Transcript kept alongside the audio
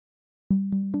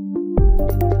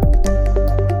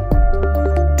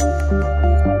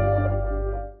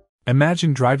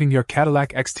Imagine driving your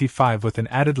Cadillac XT5 with an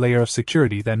added layer of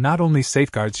security that not only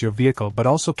safeguards your vehicle but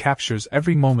also captures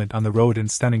every moment on the road in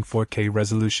stunning 4K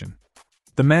resolution.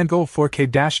 The Mangoal 4K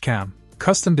dashcam,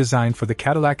 custom designed for the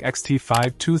Cadillac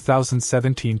XT5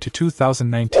 2017 to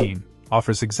 2019,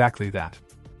 offers exactly that.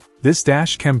 This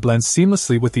dashcam blends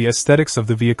seamlessly with the aesthetics of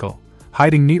the vehicle,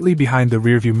 hiding neatly behind the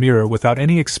rearview mirror without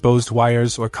any exposed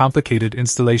wires or complicated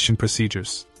installation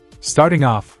procedures. Starting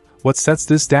off, what sets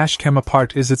this dashcam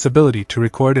apart is its ability to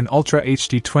record in Ultra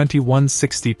HD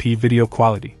 2160p video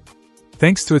quality.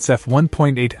 Thanks to its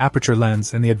f1.8 aperture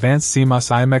lens and the advanced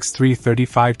CMOS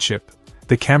IMX335 chip,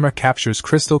 the camera captures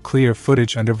crystal clear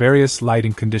footage under various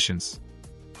lighting conditions.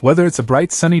 Whether it's a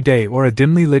bright sunny day or a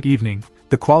dimly lit evening,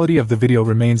 the quality of the video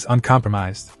remains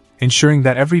uncompromised, ensuring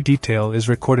that every detail is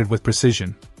recorded with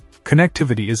precision.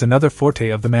 Connectivity is another forte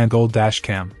of the Mangoal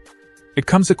dashcam. It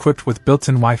comes equipped with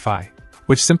built-in Wi-Fi,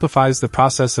 which simplifies the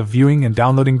process of viewing and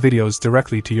downloading videos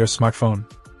directly to your smartphone.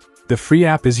 The free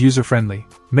app is user-friendly,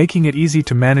 making it easy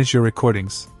to manage your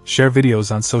recordings, share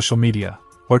videos on social media,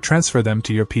 or transfer them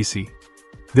to your PC.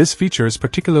 This feature is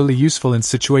particularly useful in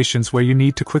situations where you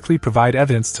need to quickly provide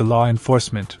evidence to law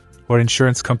enforcement or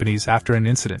insurance companies after an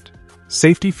incident.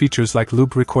 Safety features like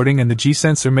loop recording and the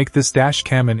G-sensor make this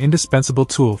dashcam an indispensable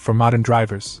tool for modern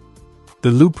drivers. The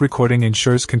loop recording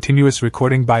ensures continuous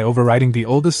recording by overwriting the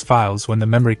oldest files when the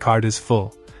memory card is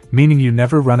full, meaning you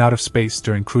never run out of space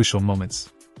during crucial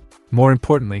moments. More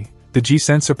importantly, the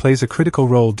G-sensor plays a critical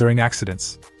role during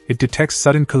accidents. It detects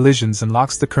sudden collisions and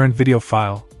locks the current video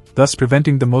file, thus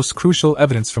preventing the most crucial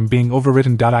evidence from being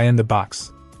overwritten. In the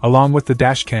box, along with the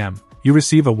dashcam, you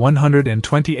receive a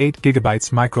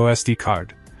 128GB microSD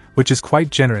card, which is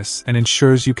quite generous and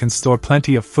ensures you can store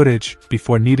plenty of footage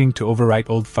before needing to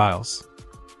overwrite old files.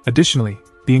 Additionally,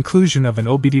 the inclusion of an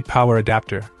OBD power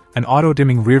adapter, an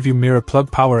auto-dimming rearview mirror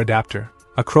plug power adapter,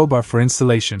 a crowbar for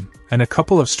installation, and a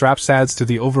couple of straps adds to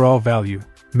the overall value,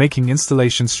 making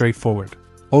installation straightforward.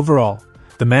 Overall,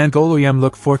 the Mangoal OEM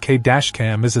Look 4K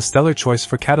dashcam is a stellar choice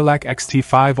for Cadillac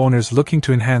XT5 owners looking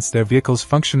to enhance their vehicle's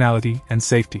functionality and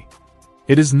safety.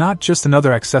 It is not just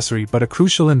another accessory but a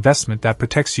crucial investment that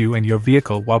protects you and your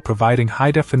vehicle while providing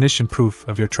high-definition proof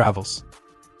of your travels.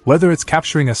 Whether it's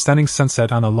capturing a stunning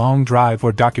sunset on a long drive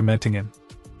or documenting it.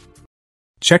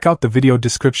 Check out the video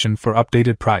description for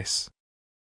updated price.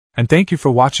 And thank you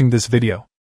for watching this video.